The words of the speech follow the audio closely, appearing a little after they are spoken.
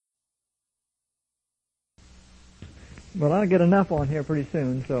Well, I'll get enough on here pretty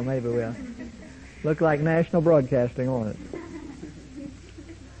soon, so maybe we'll look like national broadcasting on it.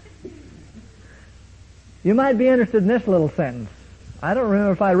 You might be interested in this little sentence. I don't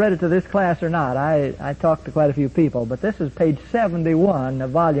remember if I read it to this class or not. I talked to quite a few people, but this is page 71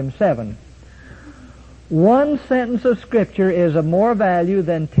 of volume 7. One sentence of Scripture is of more value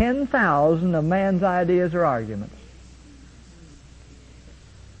than 10,000 of man's ideas or arguments.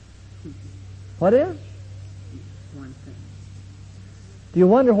 What is? One sentence. Do you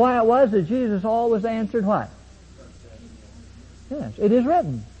wonder why it was that Jesus always answered what? Yes, it is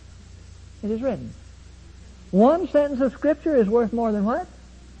written. It is written. One sentence of Scripture is worth more than what?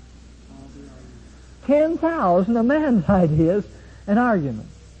 10,000 of man's ideas and arguments.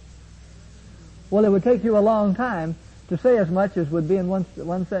 Well, it would take you a long time to say as much as would be in one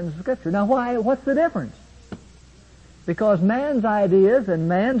sentence of Scripture. Now, why? What's the difference? Because man's ideas and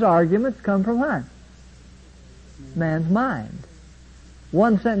man's arguments come from what? Man's mind.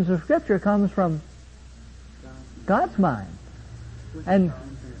 One sentence of Scripture comes from God's mind. And,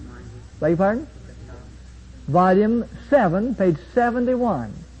 beg your pardon? Volume 7, page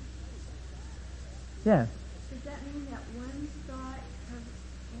 71. Yes. Does that mean that one thought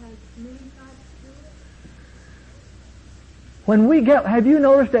has many thoughts to it? When we get, have you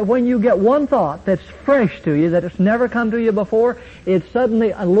noticed that when you get one thought that's fresh to you, that it's never come to you before, it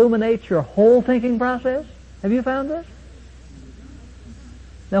suddenly illuminates your whole thinking process? Have you found this?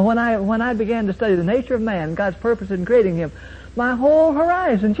 Now, when I began to study the nature of man, God's purpose in creating him, my whole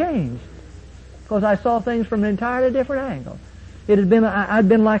horizon changed. Because I saw things from an entirely different angle. It had been, I'd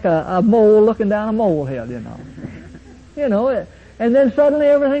been like a mole looking down a molehill, you know. You know, and then suddenly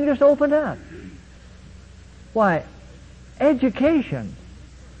everything just opened up. Why, education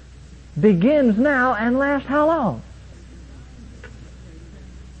begins now and lasts how long?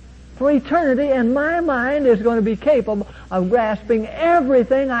 For eternity, and my mind is going to be capable of grasping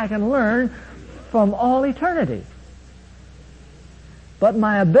everything I can learn from all eternity. But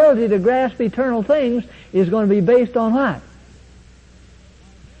my ability to grasp eternal things is going to be based on what?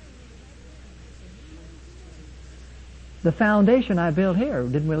 The foundation I built here.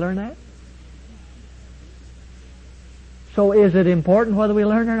 Didn't we learn that? So is it important whether we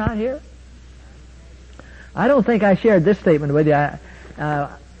learn or not here? I don't think I shared this statement with you.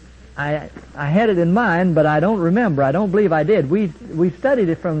 I had it in mind, but I don't remember. I don't believe I did. We studied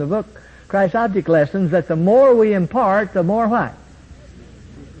it from the book Christ's Object Lessons, that the more we impart, the more what?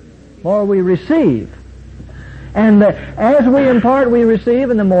 More we receive. And as we impart, we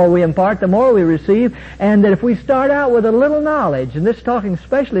receive, and the more we impart, the more we receive. And that if we start out with a little knowledge, and this is talking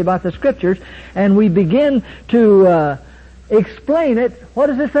especially about the Scriptures, and we begin to explain it, what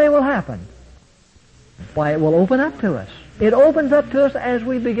does it say will happen? Why, it will open up to us. It opens up to us as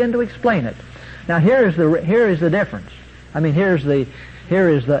we begin to explain it. Now here is the difference. I mean, here is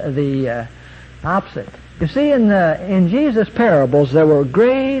the opposite. You see, in Jesus' parables, there were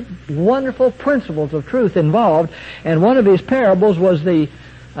great, wonderful principles of truth involved, and one of his parables was the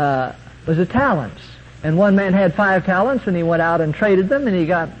talents. And one man had 5 talents, and he went out and traded them, and he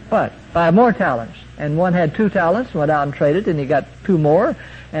got, what? 5 more talents. And one had 2 talents, and went out and traded, and he got 2 more.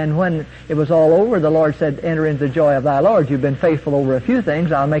 And when it was all over, the Lord said, "Enter into the joy of thy Lord. You've been faithful over a few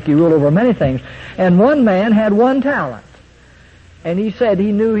things. I'll make you rule over many things." And one man had 1 talent. And he said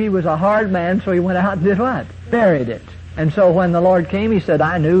he knew he was a hard man, so he went out and did what? Buried it. And so when the Lord came, he said,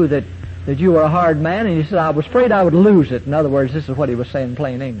 "I knew that you were a hard man." And he said, "I was afraid I would lose it." In other words, this is what he was saying in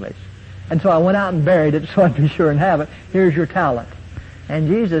plain English. "And so I went out and buried it so I'd be sure and have it. Here's your talent." And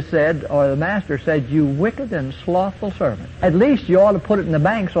Jesus said, or the Master said, "You wicked and slothful servant. At least you ought to put it in the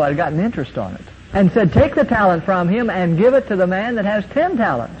bank so I'd gotten interest on it." And said, "Take the talent from him and give it to the man that has 10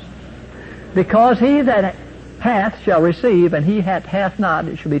 talents. Because he that hath shall receive, and he that hath not,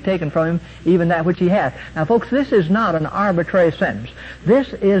 it shall be taken from him, even that which he hath." Now, folks, this is not an arbitrary sentence.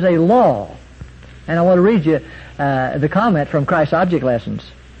 This is a law. And I want to read you the comment from Christ's Object Lessons.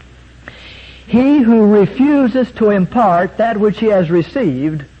 "He who refuses to impart that which he has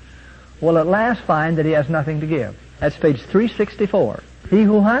received will at last find that he has nothing to give." That's page 364. He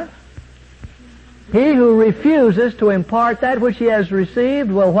who what? He who refuses to impart that which he has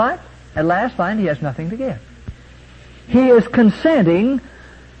received will what? At last find he has nothing to give. He is consenting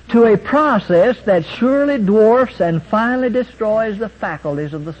to a process that surely dwarfs and finally destroys the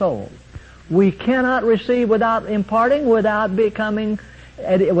faculties of the soul. We cannot receive without imparting, without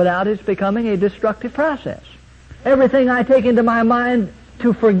its becoming a destructive process. Everything I take into my mind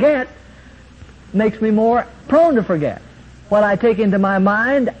to forget makes me more prone to forget. What I take into my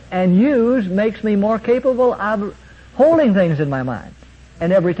mind and use makes me more capable of holding things in my mind.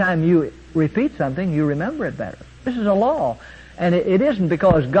 And every time you repeat something, you remember it better. This is a law. And it isn't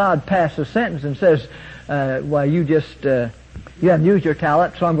because God passed a sentence and says, well, you haven't used your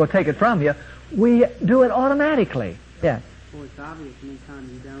talent, so I'm going to take it from you. We do it automatically. Yeah. Well, it's obvious anytime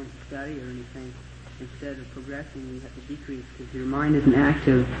you don't study or anything, instead of progressing, you have to decrease because your mind isn't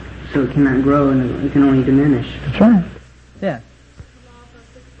active, so it cannot grow and it can only diminish. That's right. Yeah.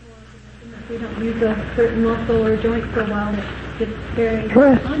 If we don't use a certain muscle or joint for a while, it gets very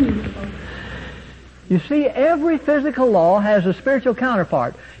Correct. unusable. You see, every physical law has a spiritual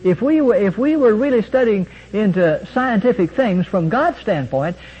counterpart. If we were really studying into scientific things from God's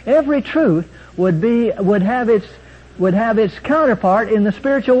standpoint, every truth would have its counterpart in the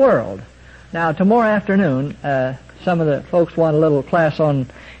spiritual world. Now, tomorrow afternoon, some of the folks want a little class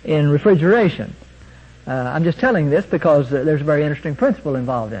in refrigeration. I'm just telling this because there's a very interesting principle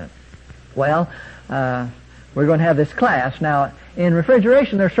involved in it. Well, we're going to have this class. Now, in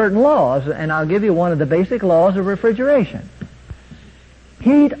refrigeration, there are certain laws, and I'll give you one of the basic laws of refrigeration.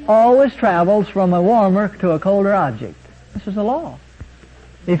 Heat always travels from a warmer to a colder object. This is a law.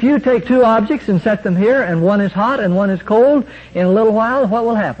 If you take two objects and set them here, and one is hot and one is cold, in a little while, what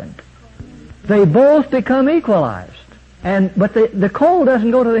will happen? They both become equalized. But the cold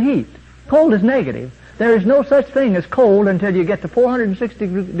doesn't go to the heat. Cold is negative. There is no such thing as cold until you get to 460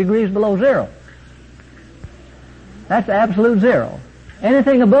 degrees below zero. That's absolute zero.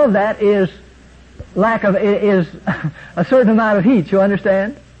 Anything above that is a certain amount of heat, you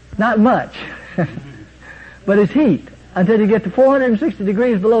understand? Not much. But it's heat until you get to 460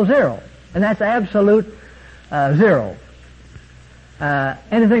 degrees below zero. And that's absolute zero.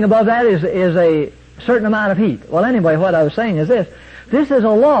 Anything above that is a certain amount of heat. Well, anyway, what I was saying is this. This is a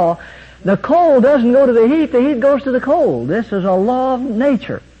law. The cold doesn't go to the heat goes to the cold. This is a law of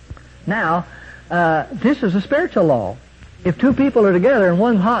nature. Now, this is a spiritual law. If two people are together and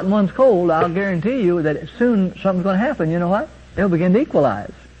one's hot and one's cold, I'll guarantee you that soon something's going to happen. You know what? They'll begin to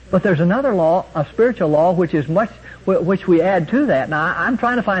equalize. But there's another law, a spiritual law, which we add to that. Now, I'm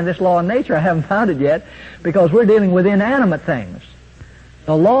trying to find this law in nature. I haven't found it yet because we're dealing with inanimate things.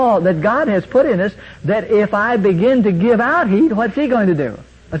 The law that God has put in us, that if I begin to give out heat, what's He going to do?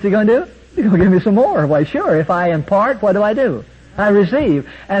 What's He going to do? He's going to give me some more. Why, sure. If I impart, what do? I receive.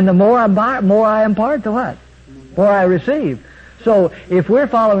 And the more I impart, the what? More I receive. So if we're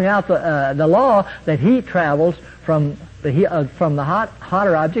following out the law that heat travels from the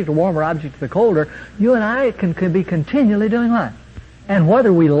hotter object, the warmer object to the colder, you and I can be continually doing what? And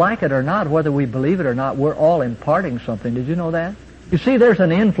whether we like it or not, whether we believe it or not, we're all imparting something. Did you know that? You see, there's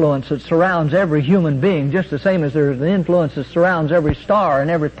an influence that surrounds every human being, just the same as there's an influence that surrounds every star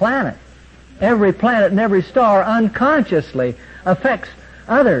and every planet. Every planet and every star unconsciously affects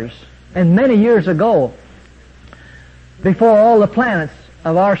others. And many years ago, before all the planets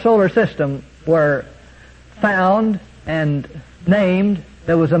of our solar system were found and named,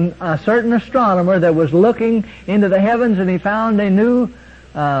 there was a certain astronomer that was looking into the heavens, and he found a new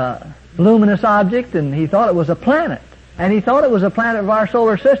luminous object, and he thought it was a planet. And he thought it was a planet of our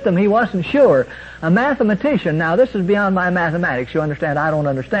solar system. He wasn't sure. A mathematician, now this is beyond my mathematics. You understand, I don't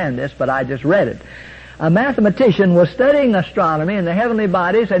understand this, but I just read it. A mathematician was studying astronomy and the heavenly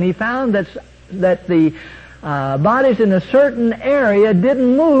bodies, and he found that the bodies in a certain area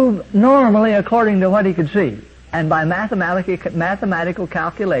didn't move normally according to what he could see. And by mathematical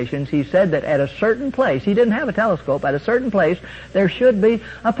calculations, he said that at a certain place, he didn't have a telescope, at a certain place there should be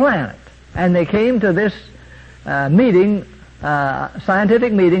a planet. And they came to this scientific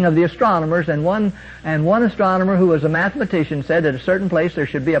meeting of the astronomers, and one astronomer who was a mathematician said at a certain place there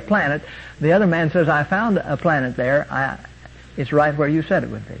should be a planet. The other man says, I found a planet there. It's right where you said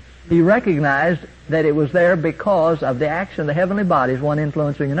it would be. He recognized that it was there because of the action of the heavenly bodies, one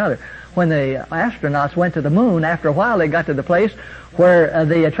influencing another. When the astronauts went to the moon, after a while they got to the place where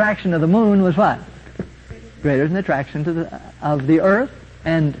the attraction of the moon was what? Greater than the attraction of the earth,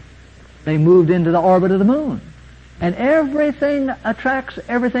 and they moved into the orbit of the moon. And everything attracts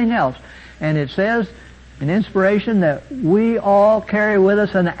everything else. And it says in inspiration that we all carry with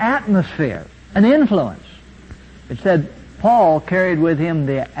us an atmosphere, an influence. It said Paul carried with him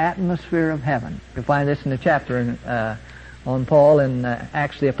the atmosphere of heaven. You find this in the chapter on Paul in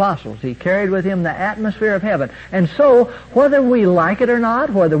Acts of the Apostles. He carried with him the atmosphere of heaven. And so, whether we like it or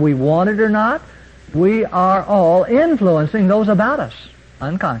not, whether we want it or not, we are all influencing those about us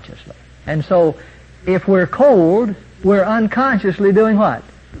unconsciously. And so, if we're cold, we're unconsciously doing what?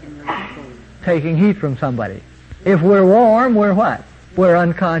 Taking heat from somebody. If we're warm, we're what? We're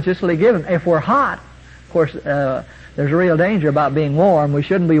unconsciously giving. If we're hot, of course, there's a real danger about being warm. We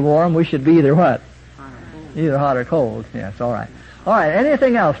shouldn't be warm. We should be either what? Either hot or cold. Yes, all right. All right,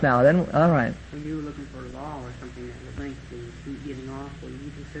 anything else now then? All right. When you were looking for a law or something that would link the heat getting off, well,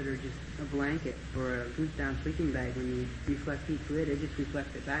 you consider just a blanket or a goose-down sleeping bag. When you reflect heat to it, it just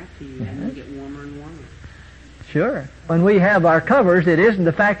reflects it back to you, and you get warmer and warmer. Sure. When we have our covers, it isn't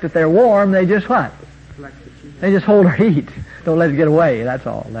the fact that they're warm, they just what? They just hold our heat. Don't let it get away, that's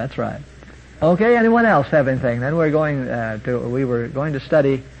all. That's right. Okay, anyone else have anything? Then we were going to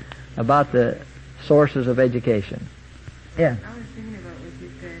study about the sources of education. Yeah. I was thinking about what you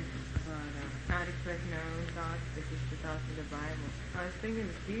said about not expressing our own thoughts, but just the thoughts of the Bible. I was thinking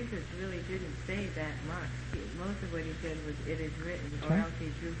Jesus really didn't say that much. Most of what he said was, "It is written," or else he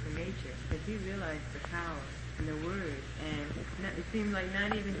drew from nature. Because he realized the power in the Word, and it seemed like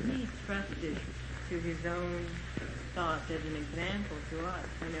not even he trusted to his own thoughts as an example to us.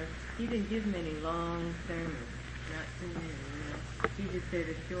 He didn't give many long sermons, not too many. He just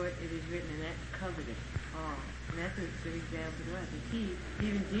said a short, "It is written," and that covered it all. And that's a good example to us.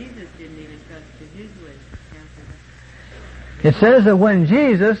 Even Jesus didn't even trust to his way. It says that when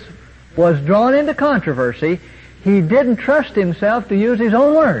Jesus was drawn into controversy, he didn't trust himself to use his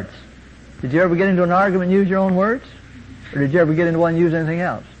own words. Did you ever get into an argument and use your own words? Or did you ever get into one and use anything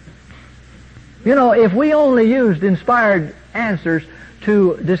else? If we only used inspired answers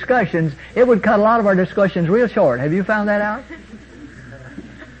to discussions, it would cut a lot of our discussions real short. Have you found that out?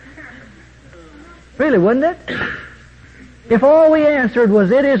 Really, wouldn't it? If all we answered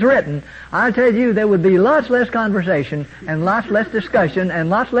was, "It is written," I tell you, there would be lots less conversation and lots less discussion and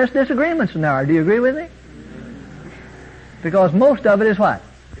lots less disagreements than there are. Do you agree with me? Because most of it is what?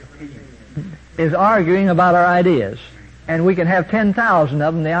 Is arguing about our ideas. And we can have 10,000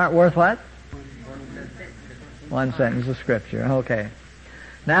 of them. They aren't worth what? One sentence of Scripture. Okay.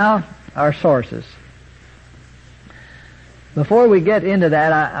 Now, our sources. Before we get into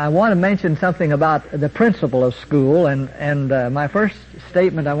that, I want to mention something about the principle of school, and my first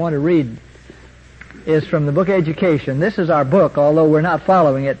statement I want to read is from the book Education. This is our book, although we're not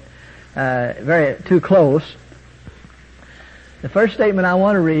following it too close. The first statement I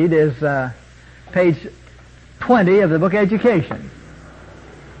want to read is page 20 of the book Education.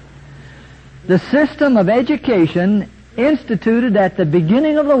 The system of education instituted at the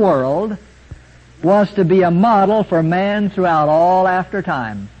beginning of the world was to be a model for man throughout all after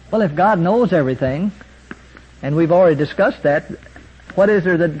time. Well, if God knows everything, and we've already discussed that, what is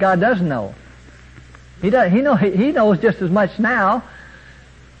there that God doesn't know? He knows just as much now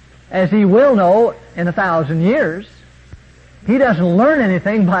as he will know in 1,000 years. He doesn't learn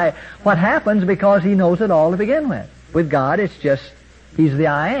anything by what happens because he knows it all to begin with. With God, it's just, he's the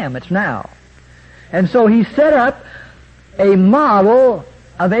I am, it's now. And so he set up a model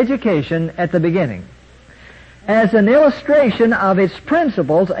of education at the beginning. As an illustration of its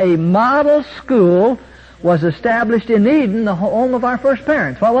principles, a model school was established in Eden, the home of our first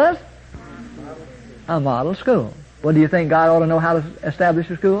parents. What was? A model school. Well, do you think God ought to know how to establish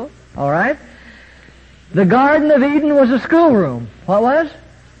a school? All right. The Garden of Eden was a schoolroom. What was?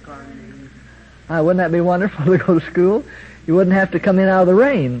 Wouldn't that be wonderful to go to school? You wouldn't have to come in out of the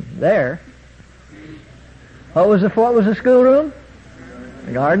rain there. What was the schoolroom?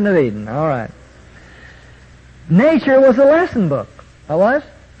 The Garden of Eden. All right. Nature was a lesson book. What was?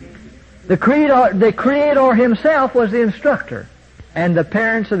 The Creator himself was the instructor, and the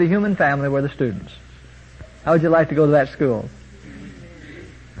parents of the human family were the students. How would you like to go to that school?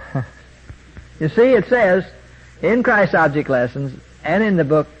 You see, it says in Christ's Object Lessons and in the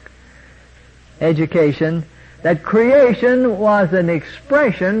book Education that creation was an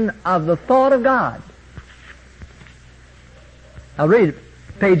expression of the thought of God. I'll read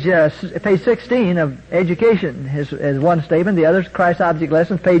page 16 of Education is one statement. The other is Christ's Object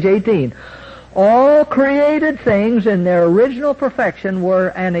Lessons, page 18. All created things in their original perfection were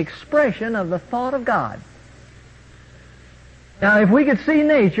an expression of the thought of God. Now, if we could see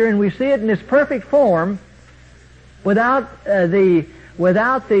nature and we see it in its perfect form, without the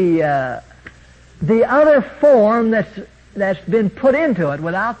other form that's been put into it,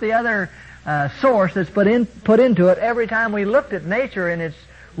 without the other source that's put into it, every time we looked at nature in its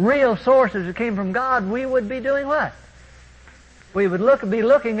real sources that came from God, we would be doing what? We would be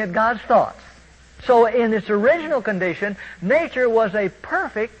looking at God's thoughts. So, in its original condition, nature was a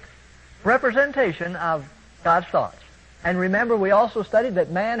perfect representation of God's thoughts. And remember, we also studied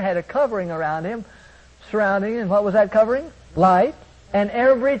that man had a covering around him, surrounding him. What was that covering? Light. And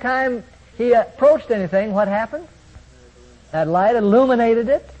every time he approached anything, what happened? That light illuminated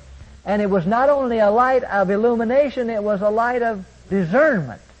it. And it was not only a light of illumination, it was a light of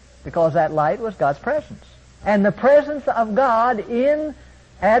discernment, because that light was God's presence. And the presence of God in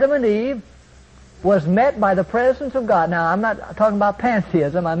Adam and Eve was met by the presence of God. Now, I'm not talking about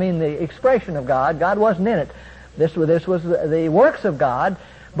pantheism. I mean the expression of God. God wasn't in it. This was the works of God.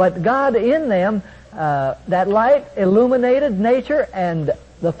 But God in them, that light illuminated nature, and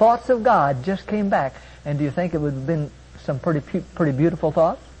the thoughts of God just came back. And do you think it would have been some pretty beautiful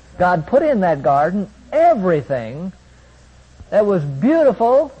thoughts? God put in that garden everything that was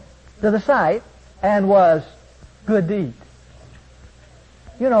beautiful to the sight and was good to eat.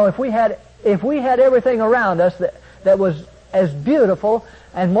 You know, if we had everything around us that was as beautiful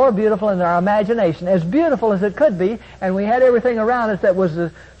and more beautiful in our imagination, as beautiful as it could be, and we had everything around us that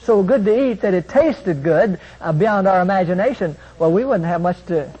was so good to eat that it tasted good beyond our imagination, well, we wouldn't have much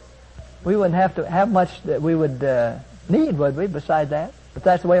that we would need, would we, beside that? But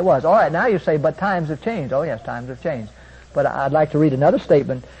that's the way it was. All right, now you say, but times have changed. Oh, yes, times have changed. But I'd like to read another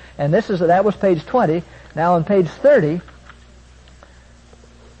statement, and that was page 20. Now on page 30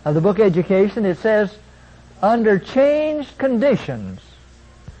 of the book Education, it says, under changed conditions,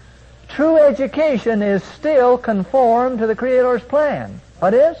 true education is still conformed to the Creator's plan.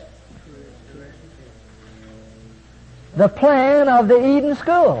 What is? The plan of the Eden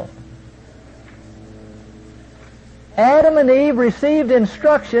School. Adam and Eve received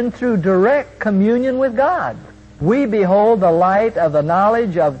instruction through direct communion with God. We behold the light of the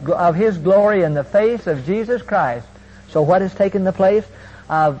knowledge of His glory in the face of Jesus Christ. So what has taken the place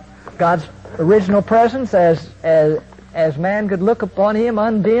of God's original presence as man could look upon Him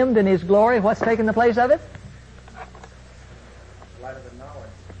undimmed in His glory? What's taken the place of it? The light of the knowledge.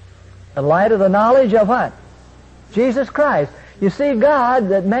 The light of the knowledge of what? Jesus Christ. You see, God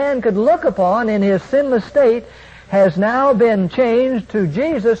that man could look upon in His sinless state has now been changed to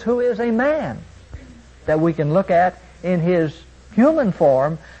Jesus, who is a man that we can look at in His human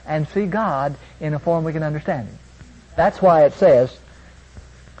form and see God in a form we can understand Him. That's why it says,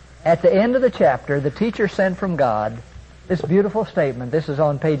 at the end of the chapter, the teacher sent from God, this beautiful statement, this is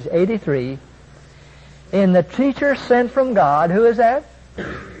on page 83, in the teacher sent from God, who is that?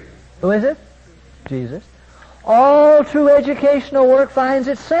 Who is it? Jesus. All true educational work finds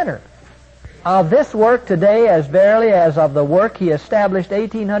its center. Of this work today, as verily as of the work He established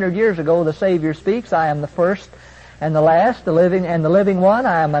 1,800 years ago, the Savior speaks, I am the first and the last, the living one.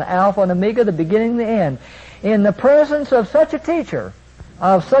 I am an Alpha and Omega, the beginning and the end. In the presence of such a teacher,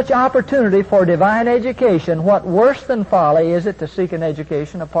 of such opportunity for divine education, what worse than folly is it to seek an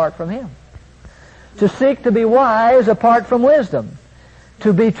education apart from Him? To seek to be wise apart from wisdom.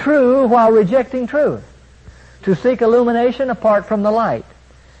 To be true while rejecting truth. To seek illumination apart from the light.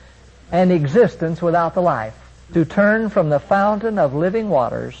 And existence without the life. To turn from the fountain of living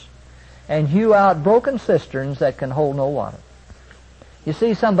waters and hew out broken cisterns that can hold no water. You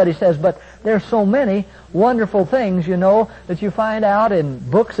see, somebody says, but there's so many wonderful things, you know, that you find out in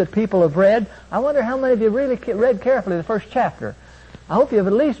books that people have read. I wonder how many of you really read carefully the first chapter. I hope you've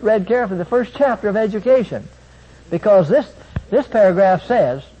at least read carefully the first chapter of Education. Because this paragraph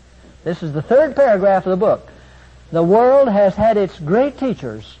says, this is the third paragraph of the book, the world has had its great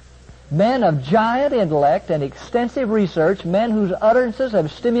teachers, men of giant intellect and extensive research, men whose utterances have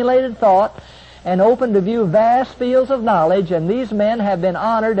stimulated thought and opened to view vast fields of knowledge, and these men have been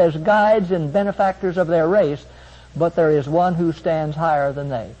honored as guides and benefactors of their race, but there is one who stands higher than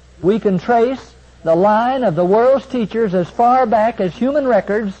they. We can trace the line of the world's teachers as far back as human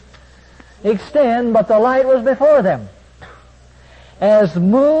records extend, but the light was before them. As the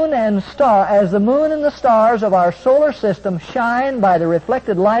moon and the stars of our solar system shine by the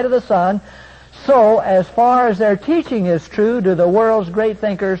reflected light of the sun, so, as far as their teaching is true, do the world's great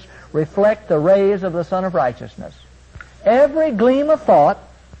thinkers reflect the rays of the Sun of Righteousness. Every gleam of thought,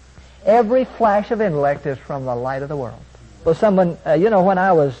 every flash of intellect is from the light of the world. Well, someone, when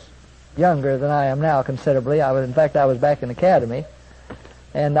I was younger than I am now considerably, I was back in the academy,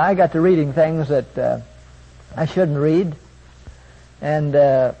 and I got to reading things that I shouldn't read.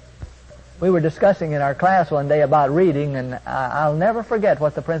 And we were discussing in our class one day about reading, and I'll never forget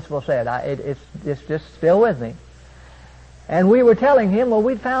what the principal said. It's just still with me. And we were telling him, well,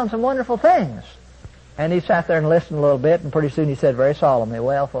 we'd found some wonderful things. And he sat there and listened a little bit, and pretty soon he said very solemnly,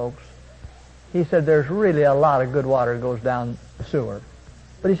 well, folks, he said, there's really a lot of good water that goes down the sewer.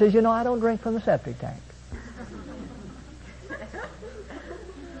 But he says, I don't drink from the septic tank.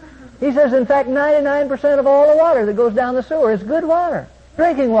 He says, in fact, 99% of all the water that goes down the sewer is good water,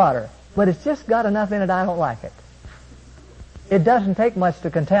 drinking water. But it's just got enough in it, I don't like it. It doesn't take much to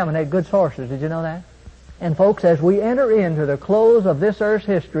contaminate good sources. Did you know that? And folks, as we enter into the close of this earth's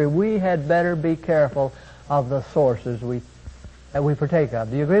history, we had better be careful of the sources that we partake of.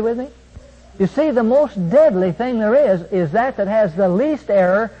 Do you agree with me? You see, the most deadly thing there is that has the least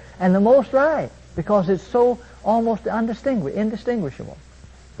error and the most right. because it's so almost indistinguishable.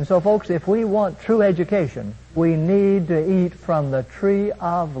 And so, folks, if we want true education, we need to eat from the tree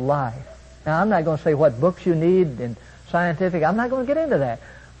of life. Now, I'm not going to say what books you need in scientific. I'm not going to get into that.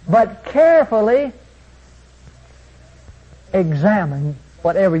 But carefully examine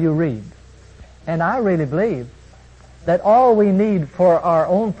whatever you read. And I really believe that all we need for our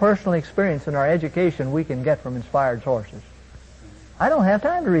own personal experience and our education we can get from inspired sources. I don't have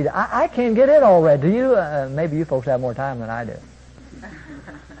time to read it. I can't get it all read. Do you? Maybe you folks have more time than I do.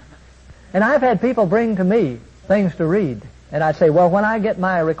 And I've had people bring to me things to read. And I'd say, well, when I get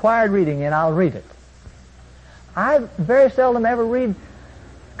my required reading in, I'll read it. I very seldom ever read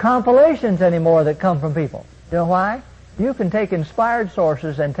compilations anymore that come from people. You know why? You can take inspired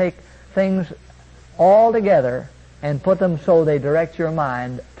sources and take things all together and put them so they direct your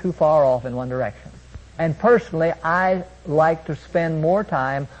mind too far off in one direction. And personally, I like to spend more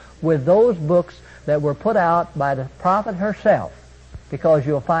time with those books that were put out by the prophet herself, because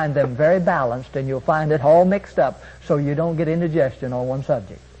you'll find them very balanced and you'll find it all mixed up so you don't get indigestion on one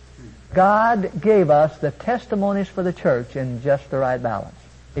subject. God gave us the testimonies for the church in just the right balance.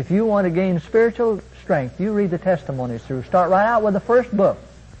 If you want to gain spiritual strength, you read the testimonies through. Start right out with the first book.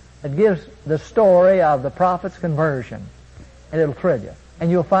 It gives the story of the prophet's conversion, and it'll thrill you. And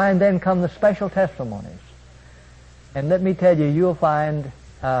you'll find then come the special testimonies. And let me tell you, you'll find,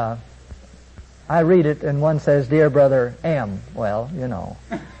 I read it and one says, Dear Brother M. Well, you know.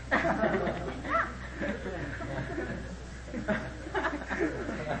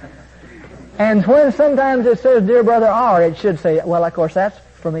 And when sometimes it says Dear Brother R, it should say, well, of course, that's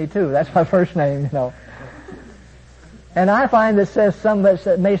for me too. That's my first name, you know. And I find it says somebody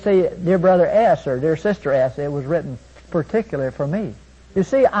may say Dear Brother S or Dear Sister S. It was written particularly for me. You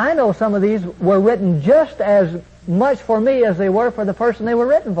see, I know some of these were written just as much for me as they were for the person they were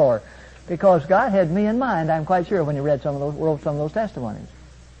written for, because God had me in mind, I'm quite sure, when He wrote some of those testimonies.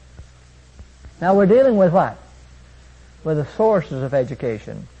 Now we're dealing with what? With the sources of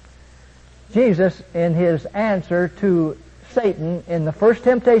education. Jesus, in His answer to Satan in the first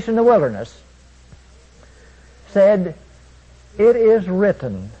temptation in the wilderness, said, It is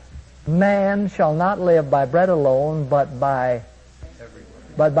written, man shall not live by bread alone, but by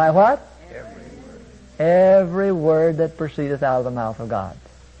what? Every word that proceedeth out of the mouth of God.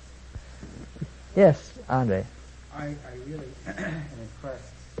 Yes, Andre. I really am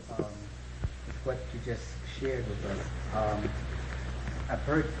impressed with what you just shared with us. I've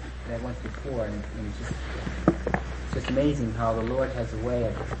heard that once before, and it's just amazing how the Lord has a way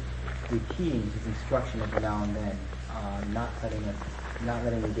of repeating His instruction every now and then, not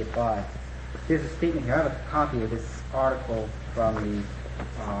letting it get by. There's a statement here. I have a copy of this article from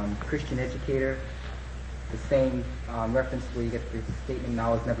the Christian Educator, the same reference where you get the statement,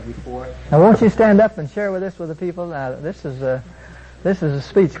 knowledge never before. Now won't you stand up and share with the people? Now this is a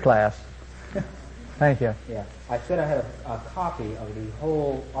speech class. Thank you. Yeah, I said I had a copy of the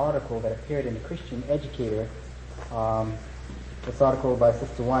whole article that appeared in the Christian Educator. This article by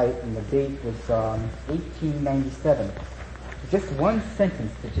Sister White, and the date was 1897. Just one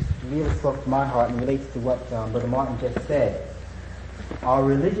sentence that just really spoke to my heart and relates to what Brother Martin just said. Our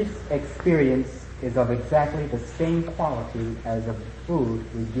religious experience is of exactly the same quality as of the food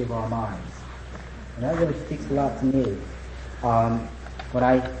we give our minds. And that really speaks a lot to me. When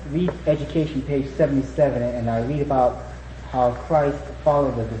I read Education, page 77, and I read about how Christ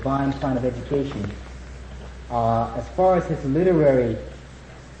followed the divine plan of education, as far as his literary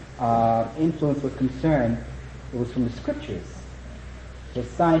influence was concerned, it was from the Scriptures. His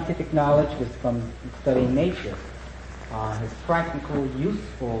scientific knowledge was from studying nature. His practical,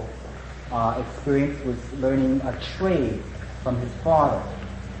 useful experience was learning a trade from his father.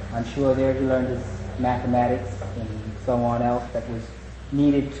 I'm sure there he learned his mathematics and so on else that was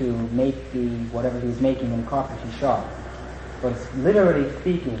needed to make whatever he was making in the carpentry shop. But literally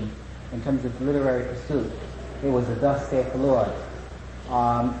speaking, in terms of literary pursuit, it was a thus saith the Lord.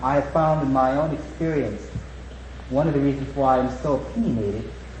 I have found in my own experience, one of the reasons why I'm so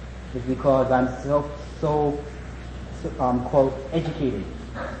opinionated is because I'm so quote, educated.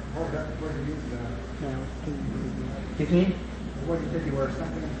 Excuse me? What do you think you were?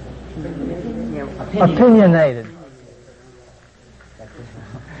 Something? Opinionated.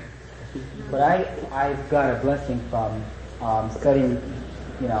 But I've got a blessing from studying,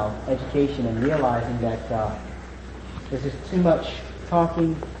 education and realizing that there's just too much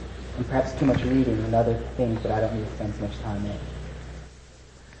talking and perhaps too much reading and other things that I don't need to spend so much time in.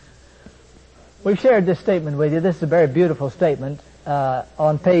 We've shared this statement with you. This is a very beautiful statement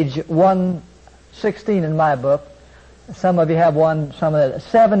on page 116 in my book. Some of you have one, some of the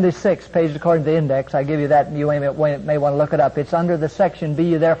 76 pages according to the index. I give you that, and you may want to look it up. It's under the section, Be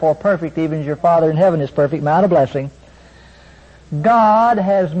ye therefore perfect, even as your Father in heaven is perfect, Mount of Blessing. God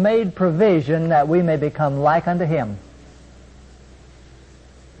has made provision that we may become like unto Him.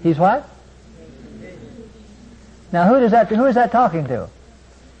 He's what? Now who is that talking to?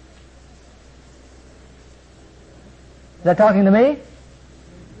 Is that talking to me?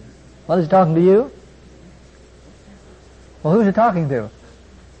 Well, is it talking to you? Well, who's it talking to?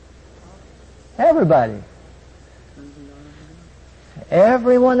 Everybody.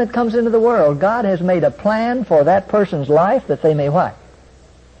 Everyone that comes into the world, God has made a plan for that person's life that they may what?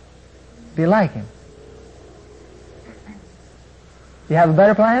 Be like Him. You have a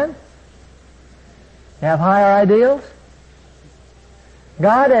better plan? You have higher ideals?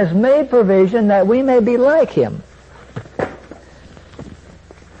 God has made provision that we may be like Him.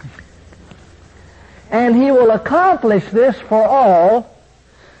 And He will accomplish this for all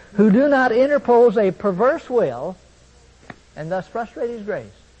who do not interpose a perverse will and thus frustrate His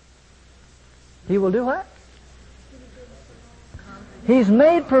grace. He will do what? He's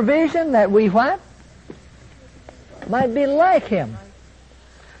made provision that we what? Might be like Him.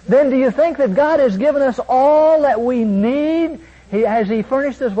 Then do you think that God has given us all that we need? Has He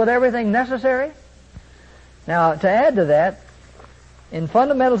furnished us with everything necessary? Now, to add to that, in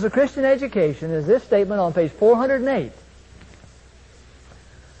Fundamentals of Christian Education is this statement on page 408.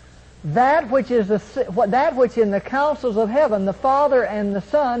 That which in the councils of heaven the Father and the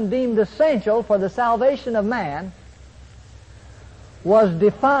Son deemed essential for the salvation of man was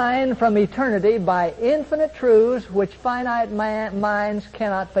defined from eternity by infinite truths which finite minds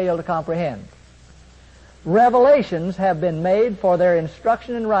cannot fail to comprehend. Revelations have been made for their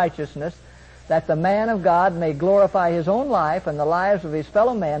instruction in righteousness, that the man of God may glorify his own life and the lives of his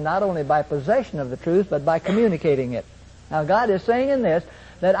fellow man, not only by possession of the truth, but by communicating it. Now God is saying in this,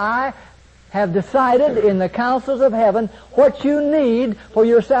 that I have decided in the councils of heaven what you need for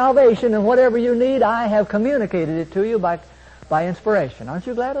your salvation, and whatever you need, I have communicated it to you by inspiration. Aren't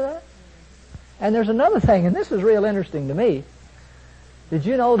you glad of that? And there's another thing, and this is real interesting to me. Did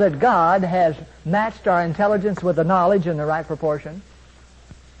you know that God has matched our intelligence with the knowledge in the right proportion?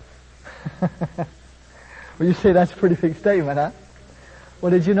 Well, you see, that's a pretty big statement, huh? Well,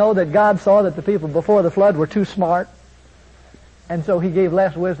 did you know that God saw that the people before the flood were too smart? And so He gave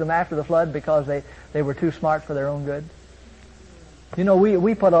less wisdom after the flood because they were too smart for their own good? You know,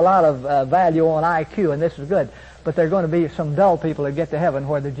 we put a lot of value on IQ, and this is good. But there are going to be some dull people that get to heaven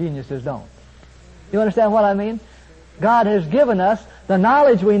where the geniuses don't. You understand what I mean? God has given us the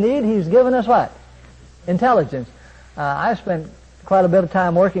knowledge we need. He's given us what? Intelligence. I spent quite a bit of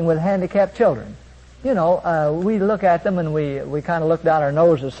time working with handicapped children. You know, we look at them and we kind of look down our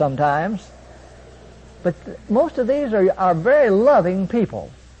noses sometimes. But most of these are very loving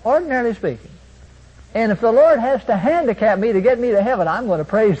people, ordinarily speaking. And if the Lord has to handicap me to get me to heaven, I'm going to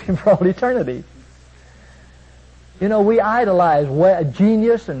praise Him for all eternity. You know, we idolize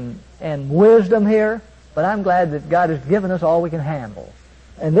genius and wisdom here, but I'm glad that God has given us all we can handle.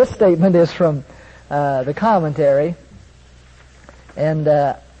 And this statement is from the commentary, and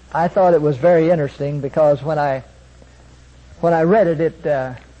I thought it was very interesting because when I read it,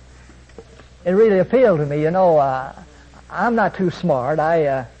 it really appealed to me. You know, I'm not too smart,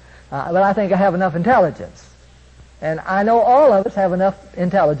 but I think I have enough intelligence. And I know all of us have enough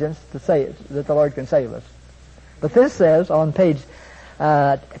intelligence to say that the Lord can save us. But this says on page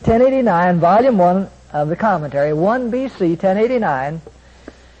 1089, volume 1 of the commentary, 1 BC, 1089,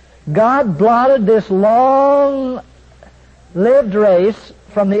 God blotted this long-lived race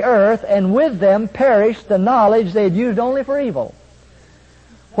from the earth, and with them perished the knowledge they had used only for evil.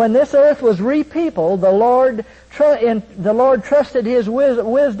 When this earth was repeopled, the Lord trusted His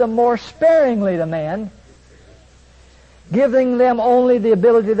wisdom more sparingly to men, giving them only the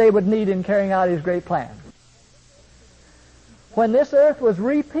ability they would need in carrying out His great plan. When this earth was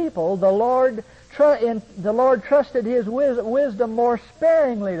repeopled, the Lord trusted His wisdom more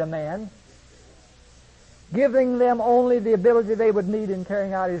sparingly to men, giving them only the ability they would need in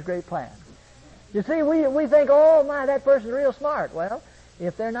carrying out His great plan. You see, we think, oh my, that person's real smart. Well,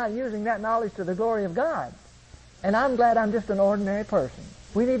 if they're not using that knowledge to the glory of God, and I'm glad I'm just an ordinary person.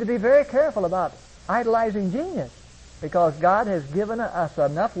 We need to be very careful about idolizing genius, because God has given us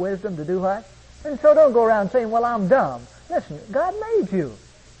enough wisdom to do what? And so don't go around saying, well, I'm dumb. Listen, God made you.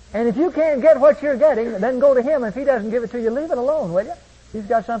 And if you can't get what you're getting, then go to Him. If He doesn't give it to you, leave it alone, will you? He's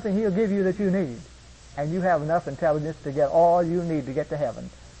got something He'll give you that you need. And you have enough intelligence to get all you need to get to heaven.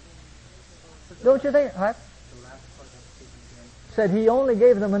 Don't you think? What? Said He only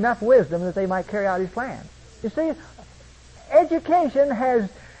gave them enough wisdom that they might carry out His plan. You see, education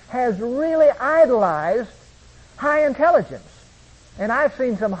has really idolized high intelligence. And I've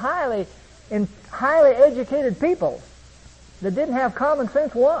seen some highly educated people that didn't have common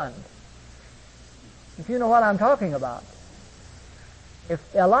sense one. If you know what I'm talking about. If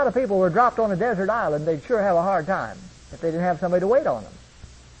a lot of people were dropped on a desert island, they'd sure have a hard time if they didn't have somebody to wait on them.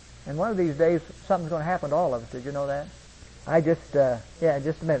 And one of these days, something's going to happen to all of us. Did you know that? Just a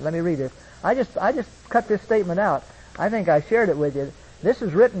minute. Let me read this. I just cut this statement out. I think I shared it with you. This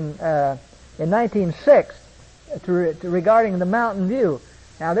is written in 1906 regarding the Mountain View.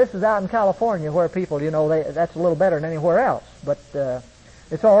 Now, this is out in California where people, that's a little better than anywhere else. But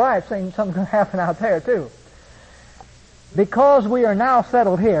it's all right. Something's going to happen out there, too. Because we are now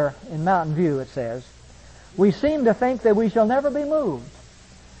settled here in Mountain View, it says, we seem to think that we shall never be moved.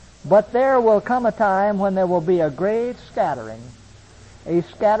 But there will come a time when there will be a great scattering, a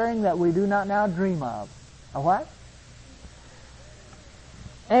scattering that we do not now dream of. A what?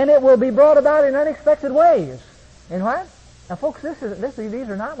 And it will be brought about in unexpected ways. In what? Now, folks, these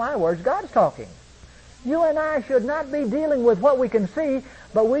are not my words. God's talking. You and I should not be dealing with what we can see,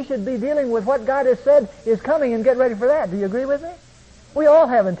 but we should be dealing with what God has said is coming and get ready for that. Do you agree with me? We all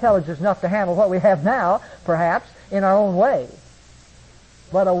have intelligence enough to handle what we have now, perhaps, in our own way.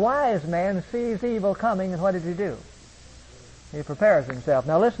 But a wise man sees evil coming, and what does he do? He prepares himself.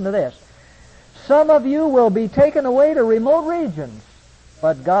 Now listen to this. Some of you will be taken away to remote regions,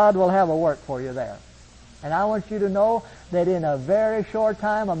 but God will have a work for you there. And I want you to know that in a very short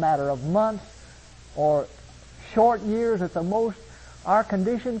time, a matter of months or short years at the most, our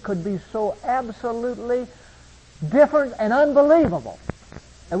condition could be so absolutely different and unbelievable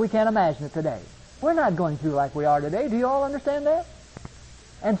that we can't imagine it today. We're not going through like we are today. Do you all understand that?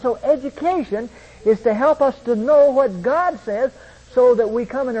 And so education is to help us to know what God says so that we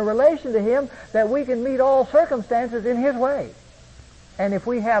come in a relation to Him, that we can meet all circumstances in His way. And if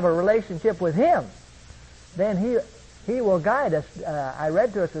we have a relationship with Him, then He will guide us. I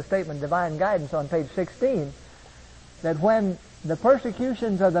read to us the statement, Divine Guidance, on page 16, that when the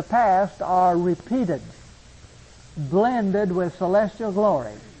persecutions of the past are repeated, blended with celestial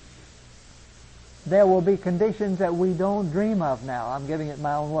glory, there will be conditions that we don't dream of now. I'm giving it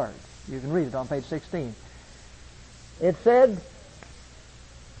my own words. You can read it on page 16. It said,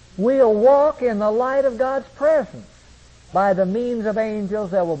 we'll walk in the light of God's presence. By the means of angels,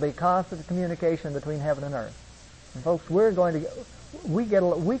 there will be constant communication between heaven and earth. And folks,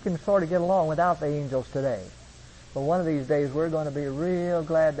 we can sort of get along without the angels today. But one of these days, we're going to be real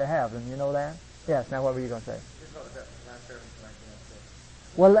glad to have them. You know that? Yes. Now, what were you going to say?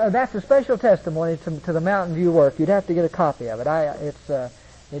 Well, that's a special testimony to the Mountain View work. You'd have to get a copy of it.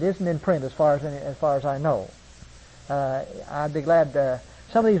 It isn't in print as far as I know. I'd be glad to.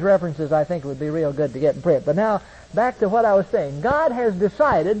 Some of these references I think would be real good to get in print. But now, back to what I was saying. God has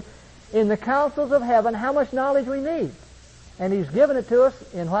decided in the councils of heaven how much knowledge we need. And He's given it to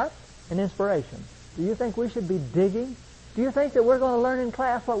us in what? In inspiration. Do you think we should be digging? Do you think that we're going to learn in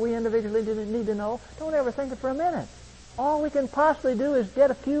class what we individually need to know? Don't ever think it for a minute. All we can possibly do is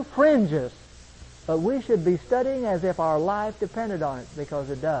get a few fringes. But we should be studying as if our life depended on it, because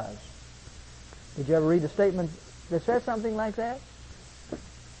it does. Did you ever read a statement that says something like that?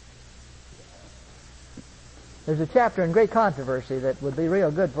 There's a chapter in Great Controversy that would be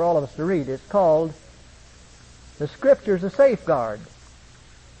real good for all of us to read. It's called The Scriptures a Safeguard.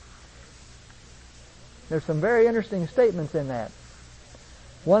 There's some very interesting statements in that.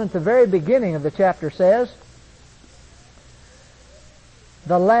 One at the very beginning of the chapter says,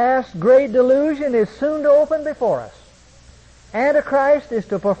 the last great delusion is soon to open before us. Antichrist is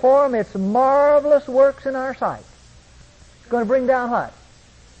to perform its marvelous works in our sight. It's going to bring down what?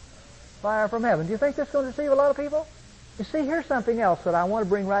 Fire from heaven. Do you think this is going to deceive a lot of people? You see, here's something else that I want to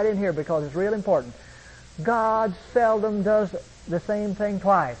bring right in here because it's real important. God seldom does the same thing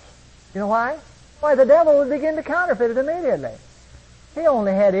twice. You know why? Why, the devil would begin to counterfeit it immediately. He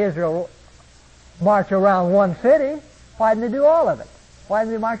only had Israel march around one city. Why didn't he do all of it? Why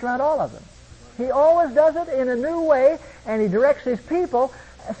didn't he march around all of them? He always does it in a new way, and he directs his people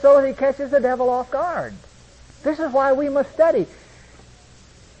so that he catches the devil off guard. This is why we must study.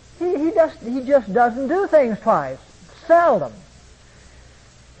 He just doesn't do things twice. Seldom.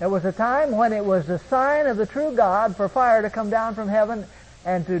 There was a time when it was the sign of the true God for fire to come down from heaven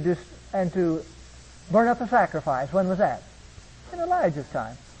and to burn up a sacrifice. When was that? In Elijah's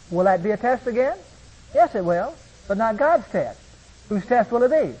time. Will that be a test again? Yes, it will, but not God's test. Whose test will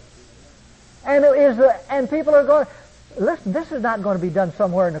it be? And people are going, listen, this is not going to be done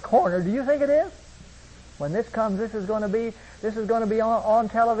somewhere in the corner. Do you think it is? When this comes, this is going to be on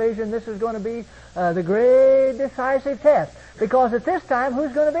television. This is going to be the great decisive test. Because at this time,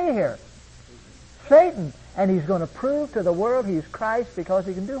 who's going to be here? Satan. And he's going to prove to the world he's Christ because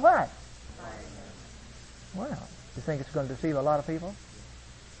he can do what? Well, you think it's going to deceive a lot of people?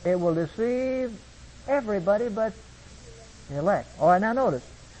 It will deceive everybody but the elect. All right, now notice.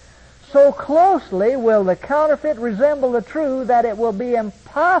 So closely will the counterfeit resemble the true that it will be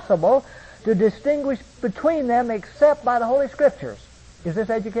impossible to distinguish between them except by the Holy Scriptures. Is this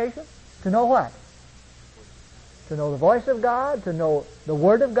education? To know what? To know the voice of God, to know the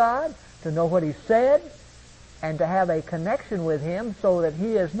Word of God, to know what He said, and to have a connection with Him so that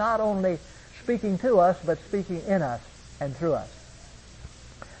He is not only speaking to us, but speaking in us and through us.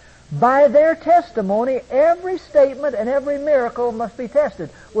 By their testimony, every statement and every miracle must be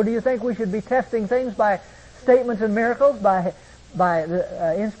tested. Well, do you think we should be testing things by statements and miracles, by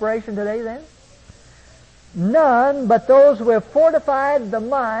the inspiration today then? None but those who have fortified the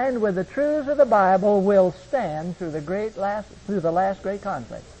mind with the truths of the Bible will stand through the last great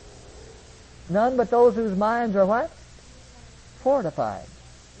conflict. None but those whose minds are what? Fortified.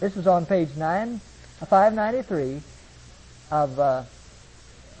 This is on page 593 of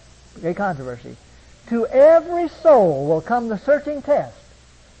Great Controversy. To every soul will come the searching test.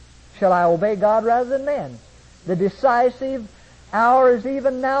 Shall I obey God rather than men? The decisive hour is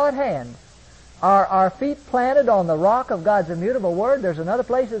even now at hand. Are our feet planted on the rock of God's immutable Word? There's another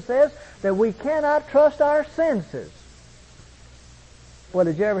place that says that we cannot trust our senses. Well,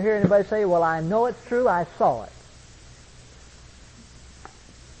 did you ever hear anybody say, well, I know it's true, I saw it?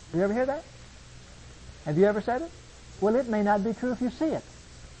 Did you ever hear that? Have you ever said it? Well, it may not be true if you see it.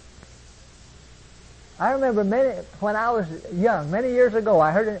 I remember when I was young, many years ago,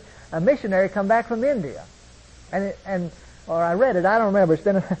 I heard a missionary come back from India. Or I read it, I don't remember. It's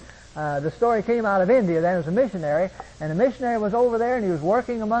been the story came out of India then as a missionary, and the missionary was over there and he was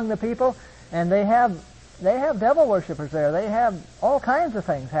working among the people, and they have devil worshippers there. They have all kinds of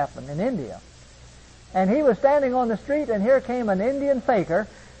things happen in India. And he was standing on the street, and here came an Indian faker.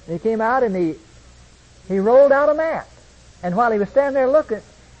 He came out and he rolled out a mat. And while he was standing there looking,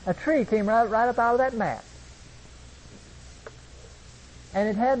 a tree came right up out of that mat. And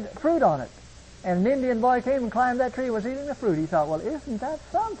it had fruit on it. And an Indian boy came and climbed that tree and was eating the fruit. He thought, well, isn't that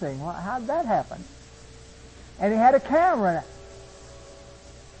something? How'd that happen? And he had a camera.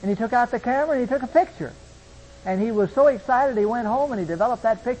 And he took out the camera and he took a picture. And he was so excited he went home and he developed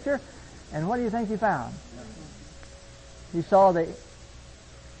that picture. And what do you think he found? He saw the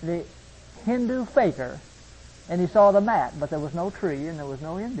Hindu faker, and he saw the mat, but there was no tree and there was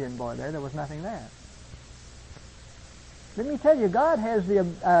no Indian boy there. There was nothing there. Let me tell you, God has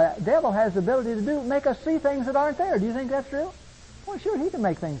devil has the ability to make us see things that aren't there. Do you think that's true? Well, sure, he can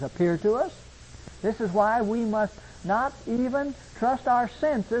make things appear to us. This is why we must not even trust our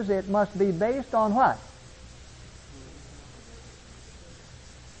senses. It must be based on what?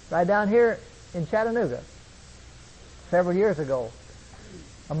 Right down here in Chattanooga, several years ago,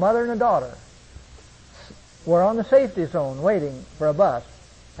 a mother and a daughter were on the safety zone waiting for a bus,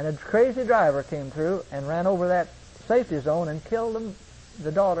 and a crazy driver came through and ran over that safety zone and killed them,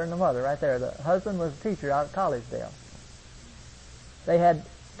 the daughter and the mother right there. The husband was a teacher out at Collegedale. They had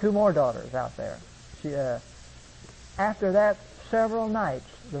two more daughters out there. After that, several nights,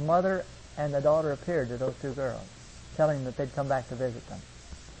 the mother and the daughter appeared to those two girls, telling them that they'd come back to visit them.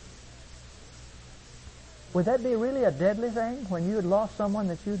 Would that be really a deadly thing when you had lost someone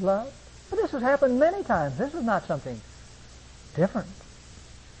that you'd loved? But this has happened many times. This is not something different.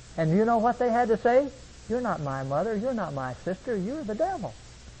 And you know what they had to say? You're not my mother. You're not my sister. You're the devil.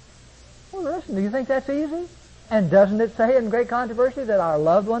 Well, listen, do you think that's easy? And doesn't it say in Great Controversy that our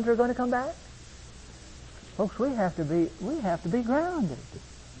loved ones are going to come back? Folks, we have to be grounded.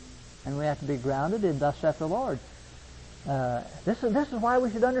 And we have to be grounded in thus saith the Lord. This is why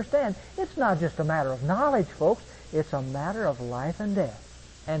we should understand. It's not just a matter of knowledge, folks. It's a matter of life and death.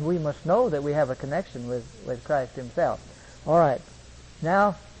 And we must know that we have a connection with Christ Himself. All right.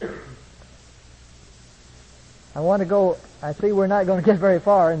 Now, I see we're not going to get very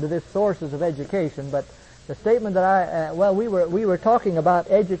far into this sources of education, but the statement that we were talking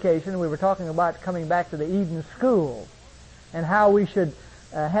about education. We were talking about coming back to the Eden School and how we should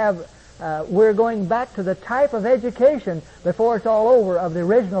we're going back to the type of education before it's all over of the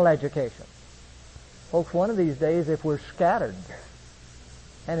original education. Folks, one of these days, if we're scattered,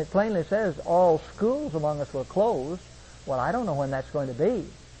 and it plainly says all schools among us will close, well, I don't know when that's going to be.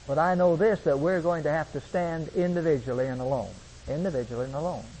 But I know this, that we're going to have to stand individually and alone. Individually and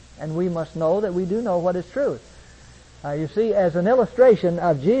alone. And we must know that we do know what is truth. You see, as an illustration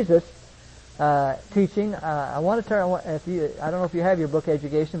of Jesus teaching. I want to turn. I don't know if you have your book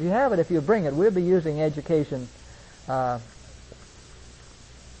Education. If you have it, if you bring it, we'll be using education off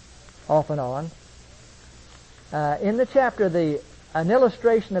and on. In the chapter, an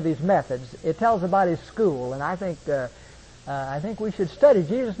illustration of his methods. It tells about his school, and I think we should study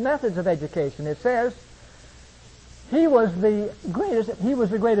Jesus' methods of education. It says he was the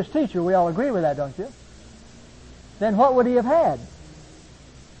greatest teacher. We all agree with that, don't you? Then what would he have had?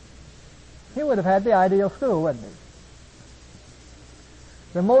 He would have had the ideal school, wouldn't he?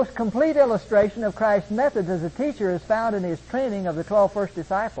 The most complete illustration of Christ's methods as a teacher is found in his training of the 12 first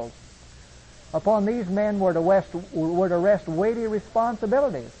disciples. Upon these men were to rest weighty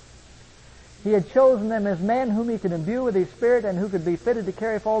responsibilities. He had chosen them as men whom he could imbue with his Spirit and who could be fitted to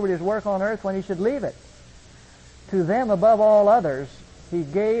carry forward his work on earth when he should leave it. To them, above all others, he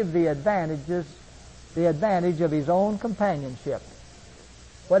gave the advantage of his own companionship.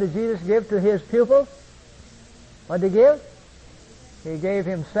 What did Jesus give to his pupils? What did he give? He gave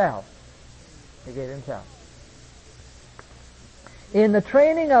himself. He gave himself. In the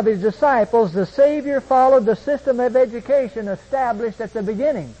training of his disciples, the Savior followed the system of education established at the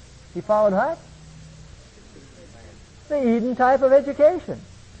beginning. He followed what? The Eden type of education.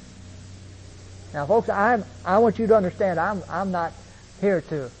 Now, folks, I want you to understand, I'm not here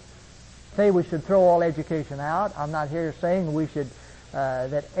to say we should throw all education out. I'm not here saying we should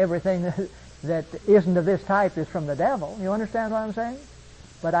that everything that isn't of this type is from the devil. You understand what I'm saying?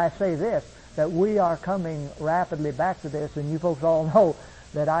 But I say this, that we are coming rapidly back to this, and you folks all know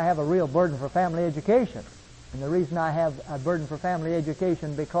that I have a real burden for family education. And the reason I have a burden for family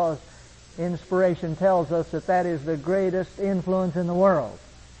education because inspiration tells us that that is the greatest influence in the world,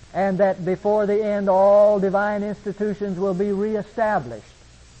 and that before the end all divine institutions will be reestablished.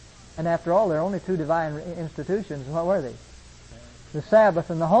 And after all, there are only two divine institutions. What were they? The Sabbath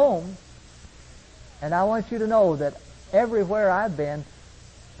and the home. And I want you to know that everywhere I've been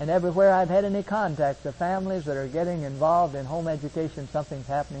and everywhere I've had any contact, the families that are getting involved in home education, something's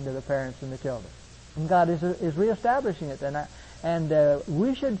happening to the parents and the children. And God is reestablishing it.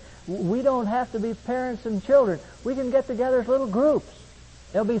 We don't have to be parents and children. We can get together as little groups.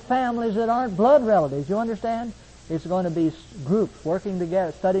 There'll be families that aren't blood relatives. You understand? It's going to be groups working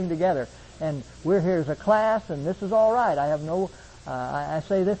together, studying together. And we're here as a class, and this is all right. I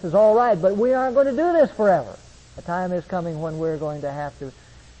say this is all right, but we aren't going to do this forever. A time is coming when we're going to have to.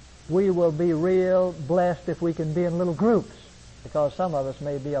 We will be real blessed if we can be in little groups, because some of us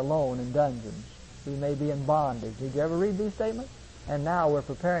may be alone in dungeons. We may be in bondage. Did you ever read these statements? And now we're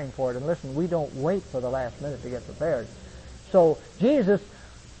preparing for it. And listen, we don't wait for the last minute to get prepared. So Jesus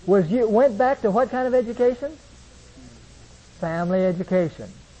went back to what kind of education? Family education.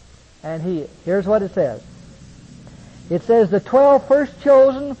 And here's what it says. It says, the 12 first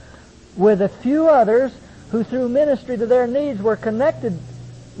chosen with a few others who through ministry to their needs were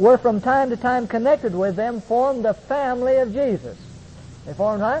from time to time connected with them, formed the family of Jesus. They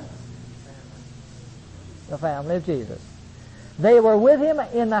formed what? The family of Jesus. They were with him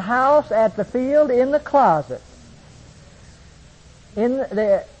in the house, at the field, in the closet. In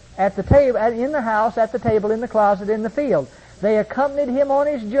the house, at the table, in the closet, in the field. They accompanied him on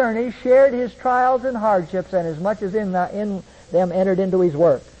his journey, shared his trials and hardships, and as much as in them entered into his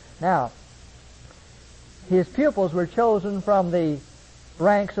work. Now, his pupils were chosen from the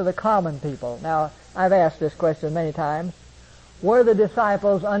ranks of the common people. Now, I've asked this question many times. Were the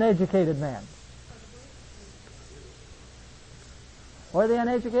disciples uneducated men? Were they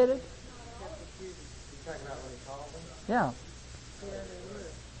uneducated? Yeah.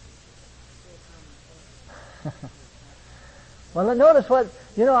 Well, notice what,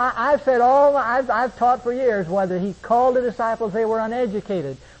 I've said I've taught for years whether he called the disciples they were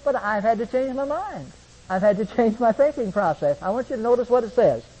uneducated. But I've had to change my mind. I've had to change my thinking process. I want you to notice what it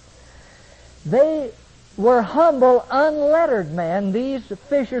says. They were humble, unlettered men, these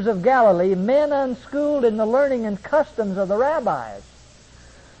fishers of Galilee, men unschooled in the learning and customs of the rabbis,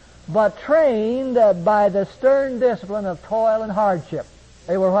 but trained by the stern discipline of toil and hardship.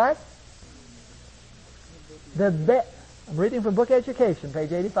 They were what? I'm reading from Book Education,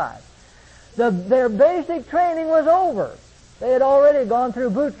 page 85. Their basic training was over. They had already gone through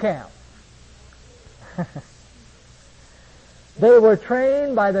boot camp. They were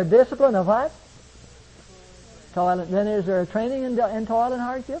trained by the discipline of what? Toil. Then is there a training in toil and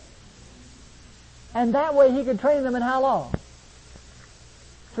hardship? And that way he could train them in how long?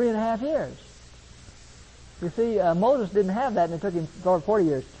 3.5 years. You see, Moses didn't have that, and it took him 40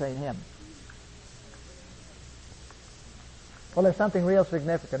 years to train him. Well, there's something real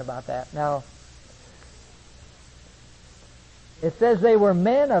significant about that. Now, It says they were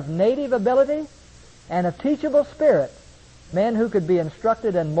men of native ability and of teachable spirit, men who could be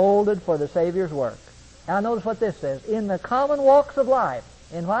instructed and molded for the Savior's work. Now notice what this says. In the common walks of life.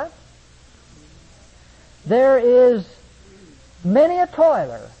 In what? There is many a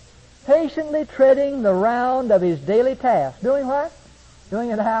toiler patiently treading the round of his daily task. Doing what? Doing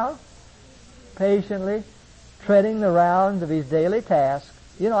it how? Patiently treading the round of his daily task.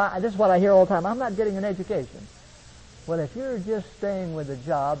 You know, this is what I hear all the time. I'm not getting an education. Well, if you're just staying with the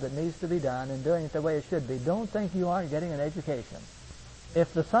job that needs to be done and doing it the way it should be, don't think you aren't getting an education.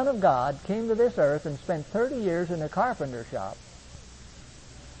 If the Son of God came to this earth and spent 30 years in a carpenter shop,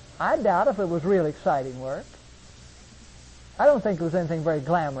 I doubt if it was real exciting work. I don't think there was anything very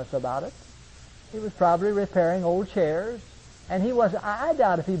glamorous about it. He was probably repairing old chairs, and I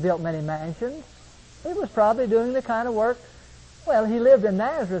doubt if he built many mansions. He was probably doing the kind of work, well, he lived in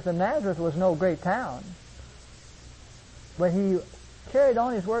Nazareth, and Nazareth was no great town. But he carried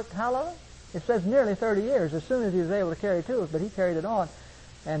on his work how long? It says nearly 30 years, as soon as he was able to carry tools, but he carried it on.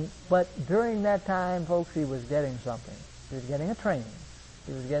 But during that time, folks, he was getting something. He was getting a training.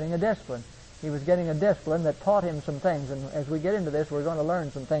 He was getting a discipline. He was getting a discipline that taught him some things. And as we get into this, we're going to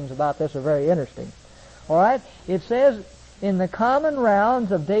learn some things about this that are very interesting. All right? It says, in the common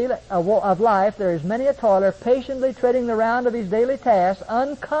rounds of life, there is many a toiler patiently treading the round of his daily tasks,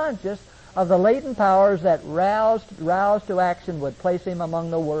 unconscious of the latent powers that roused to action would place him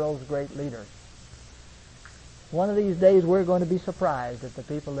among the world's great leaders. One of these days we're going to be surprised at the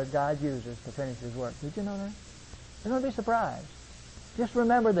people that God uses to finish His work. Did you know that? You're going to be surprised. Just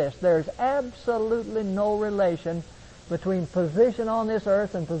remember this. There's absolutely no relation between position on this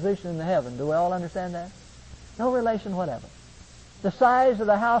earth and position in the heaven. Do we all understand that? No relation whatever. The size of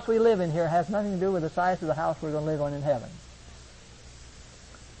the house we live in here has nothing to do with the size of the house we're going to live on in heaven.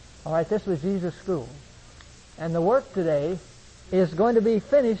 All right, this was Jesus' school. And the work today is going to be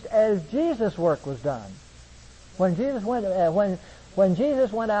finished as Jesus' work was done. When Jesus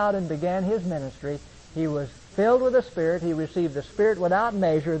went out and began His ministry, He was filled with the Spirit. He received the Spirit without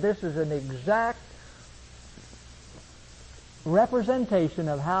measure. This is an exact representation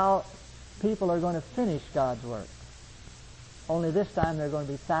of how people are going to finish God's work. Only this time there are going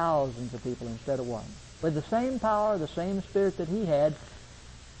to be thousands of people instead of one. With the same power, the same Spirit that He had,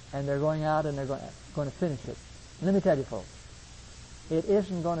 and they're going out and they're going to finish it. Let me tell you, folks, it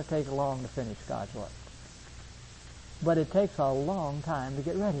isn't going to take long to finish God's work. But it takes a long time to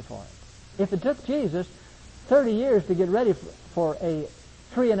get ready for it. If it took Jesus 30 years to get ready for a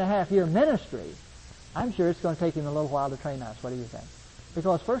 3.5-year ministry, I'm sure it's going to take Him a little while to train us. What do you think?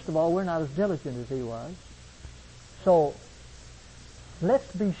 Because, first of all, we're not as diligent as He was. So,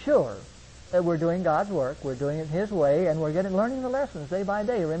 let's be sure that we're doing God's work, we're doing it His way, and we're learning the lessons day by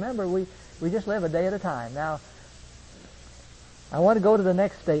day. Remember, we just live a day at a time. Now, I want to go to the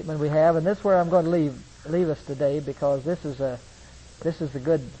next statement we have, and this is where I'm going to leave us today, because this is a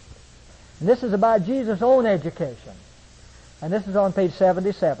good. And this is about Jesus' own education, and this is on page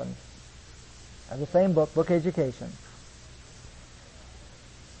 77 of the same book, Book Education.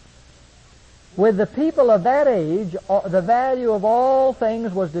 With the people of that age, the value of all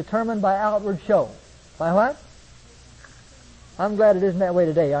things was determined by outward show. By what? I'm glad it isn't that way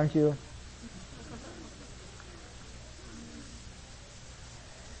today, aren't you?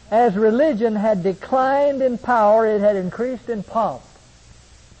 As religion had declined in power, it had increased in pomp.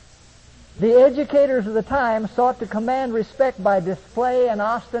 The educators of the time sought to command respect by display and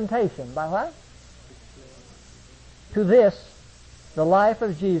ostentation. By what? To this, the life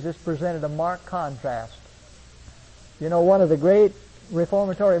of Jesus presented a marked contrast. You know, one of the great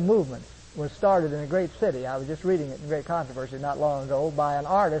reformatory movements was started in a great city. I was just reading it in Great Controversy not long ago by an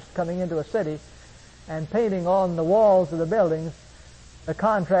artist coming into a city and painting on the walls of the buildings the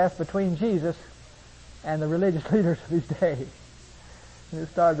contrast between Jesus and the religious leaders of his day. And it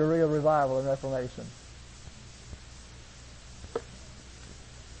started a real revival and reformation.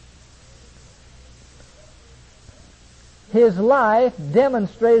 His life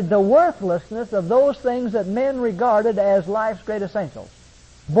demonstrated the worthlessness of those things that men regarded as life's great essentials.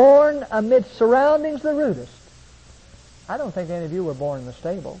 Born amidst surroundings the rudest. I don't think any of you were born in the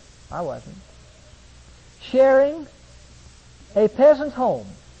stable. I wasn't. Sharing a peasant's home,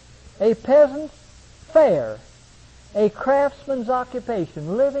 a peasant's fare, a craftsman's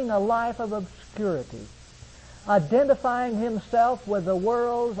occupation, living a life of obscurity, identifying himself with the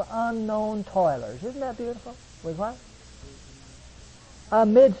world's unknown toilers. Isn't that beautiful? With what?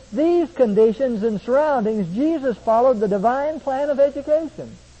 Amidst these conditions and surroundings, Jesus followed the divine plan of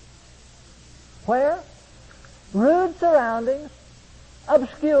education. Where? Rude surroundings,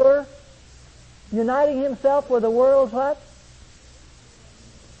 obscure, uniting himself with the world's what?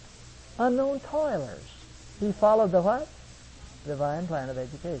 unknown toilers. He followed the what? Divine plan of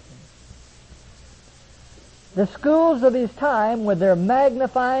education. The schools of his time, with their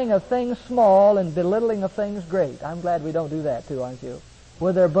magnifying of things small and belittling of things great. I'm glad we don't do that too, aren't you?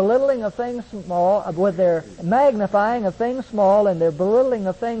 With their belittling of things small, with their magnifying of things small and their belittling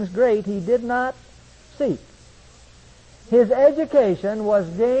of things great, he did not seek. His education was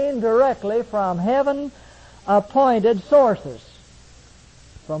gained directly from heaven-appointed sources.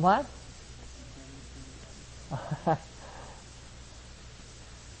 From what?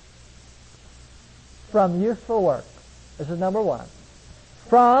 From useful work. This is number one.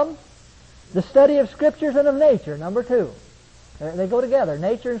 From the study of Scriptures and of nature, number two. They go together,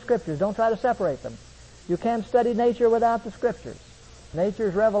 nature and Scriptures. Don't try to separate them. You can't study nature without the Scriptures.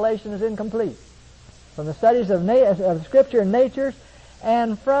 Nature's revelation is incomplete. From the studies of Scripture and natures,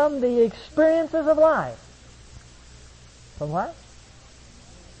 and from the experiences of life. From what?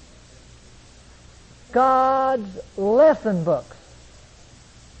 God's lesson books.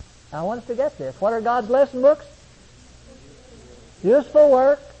 Now, I want us to get this. What are God's lesson books? Useful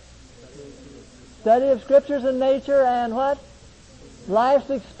work, study of Scriptures and nature, and what? Life's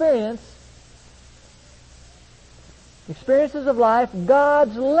experience. Experiences of life.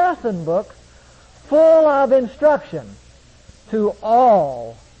 God's lesson book, full of instruction to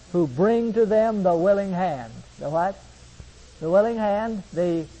all who bring to them the willing hand. The what? The willing hand,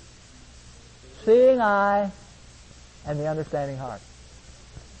 the seeing eye, and the understanding heart.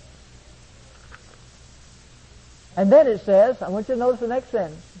 And then it says, I want you to notice the next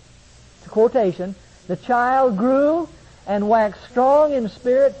sentence. It's a quotation. The child grew and waxed strong in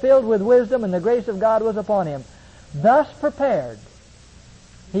spirit, filled with wisdom, and the grace of God was upon him. Thus prepared,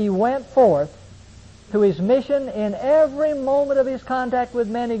 he went forth to his mission in every moment of his contact with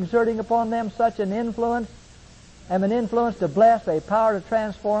men, exerting upon them such an influence to bless, a power to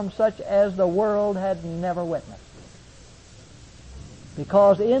transform such as the world had never witnessed.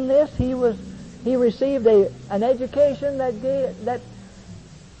 Because in this he received an education that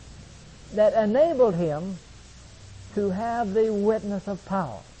enabled him to have the witness of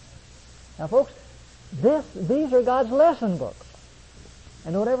power. Now, folks, these are God's lesson books,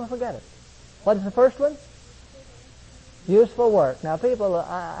 and don't ever forget it. What is the first one? Useful work. Now, people,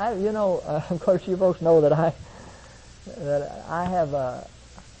 of course, you folks know that I have a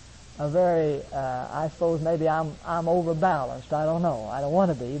very, I suppose maybe I'm overbalanced. I don't know. I don't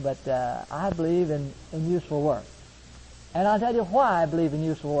want to be, but I believe in useful work. And I'll tell you why I believe in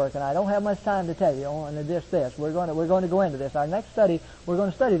useful work, and I don't have much time to tell you on this. We're going to go into this. Our next study, we're going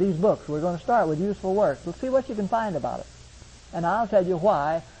to study these books. We're going to start with useful work. We'll see what you can find about it. And I'll tell you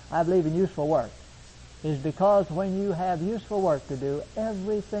why I believe in useful work. Is because when you have useful work to do,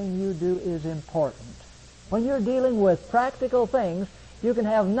 everything you do is important. When you're dealing with practical things, you can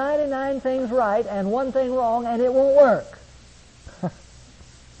have 99 things right and one thing wrong, and it won't work.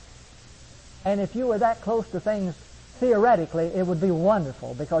 And if you were that close to things theoretically, it would be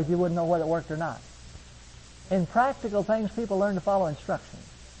wonderful because you wouldn't know whether it worked or not. In practical things, people learn to follow instructions.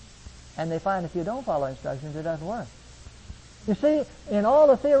 And they find if you don't follow instructions, it doesn't work. You see, in all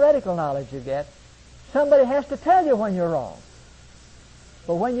the theoretical knowledge you get, somebody has to tell you when you're wrong.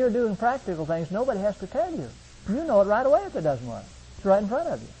 But when you're doing practical things, nobody has to tell you. You know it right away if it doesn't work. It's right in front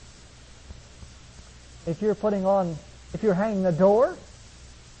of you. If you're hanging a door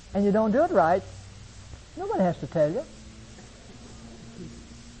and you don't do it right, nobody has to tell you.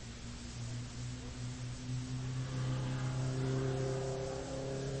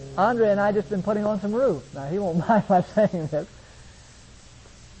 Andre and I just been putting on some roof. Now, he won't mind my saying this.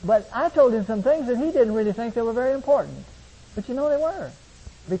 But I told him some things that he didn't really think they were very important. But you know they were.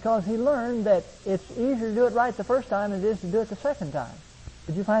 Because he learned that it's easier to do it right the first time than it is to do it the second time.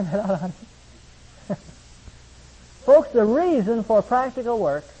 Did you find that out, Andre? Folks, the reason for practical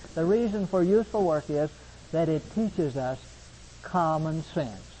work, the reason for useful work is that it teaches us common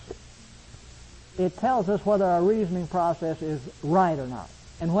sense. It tells us whether our reasoning process is right or not.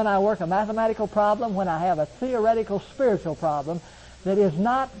 And when I work a mathematical problem, when I have a theoretical spiritual problem that is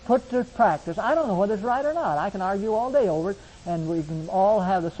not put to practice, I don't know whether it's right or not. I can argue all day over it, and we can all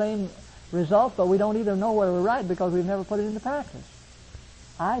have the same results, but we don't either know whether we're right because we've never put it into practice.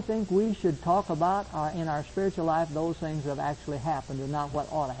 I think we should talk about in our spiritual life those things that have actually happened and not what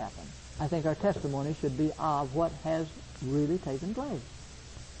ought to happen. I think our testimony should be of what has really taken place.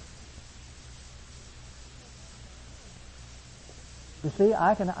 You see,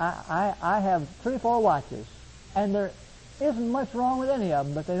 I have 3 or 4 watches, and there isn't much wrong with any of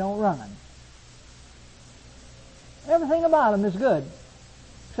them, but they don't run. Everything about them is good,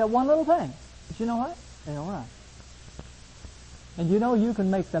 except one little thing. But you know what? They don't run. And you know you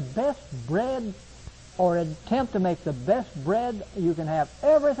can make the best bread or attempt to make the best bread. You can have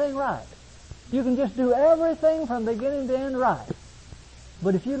everything right. You can just do everything from beginning to end right.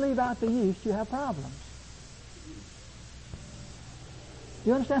 But if you leave out the yeast, you have problems.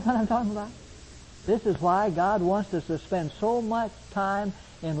 You understand what I'm talking about? This is why God wants us to spend so much time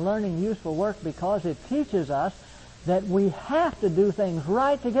in learning useful work, because it teaches us that we have to do things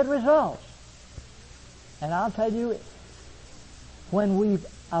right to get results. And I'll tell you, when we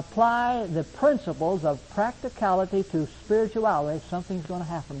apply the principles of practicality to spirituality, something's going to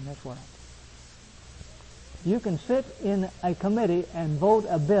happen in this world. You can sit in a committee and vote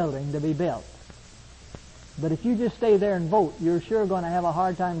a building to be built. But if you just stay there and vote, you're sure going to have a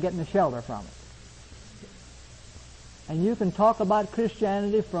hard time getting a shelter from it. And you can talk about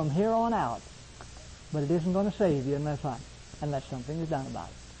Christianity from here on out, but it isn't going to save you unless something is done about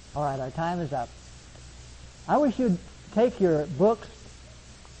it. All right, our time is up. I wish you'd take your books,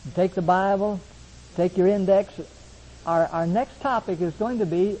 take the Bible, take your index. Our next topic is going to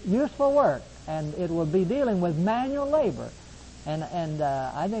be useful work, and it will be dealing with manual labor. And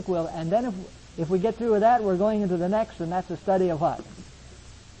I think we'll, and then if we get through with that, we're going into the next, and that's a study of what?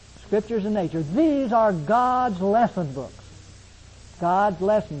 Scriptures and nature. These are God's lesson books. God's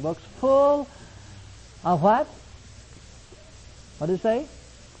lesson books full of what? What did it say?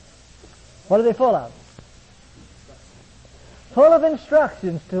 What are they full of? Full of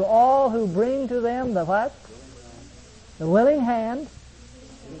instructions to all who bring to them the what? The willing hand,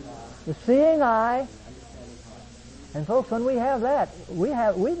 the seeing eye. And folks, when we have that,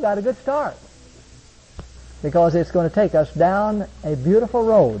 we've got a good start, because it's going to take us down a beautiful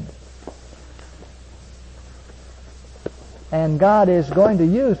road. And God is going to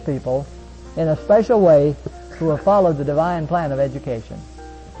use people in a special way who have followed the divine plan of education.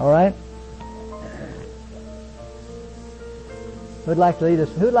 All right? Who'd like to lead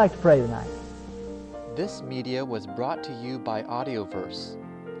us? Who'd like to pray tonight? This media was brought to you by Audioverse,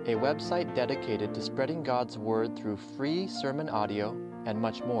 a website dedicated to spreading God's Word through free sermon audio and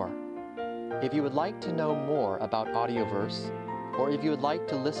much more. If you would like to know more about Audioverse, or if you would like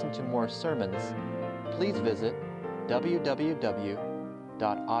to listen to more sermons, please visit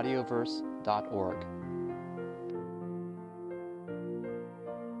www.audioverse.org.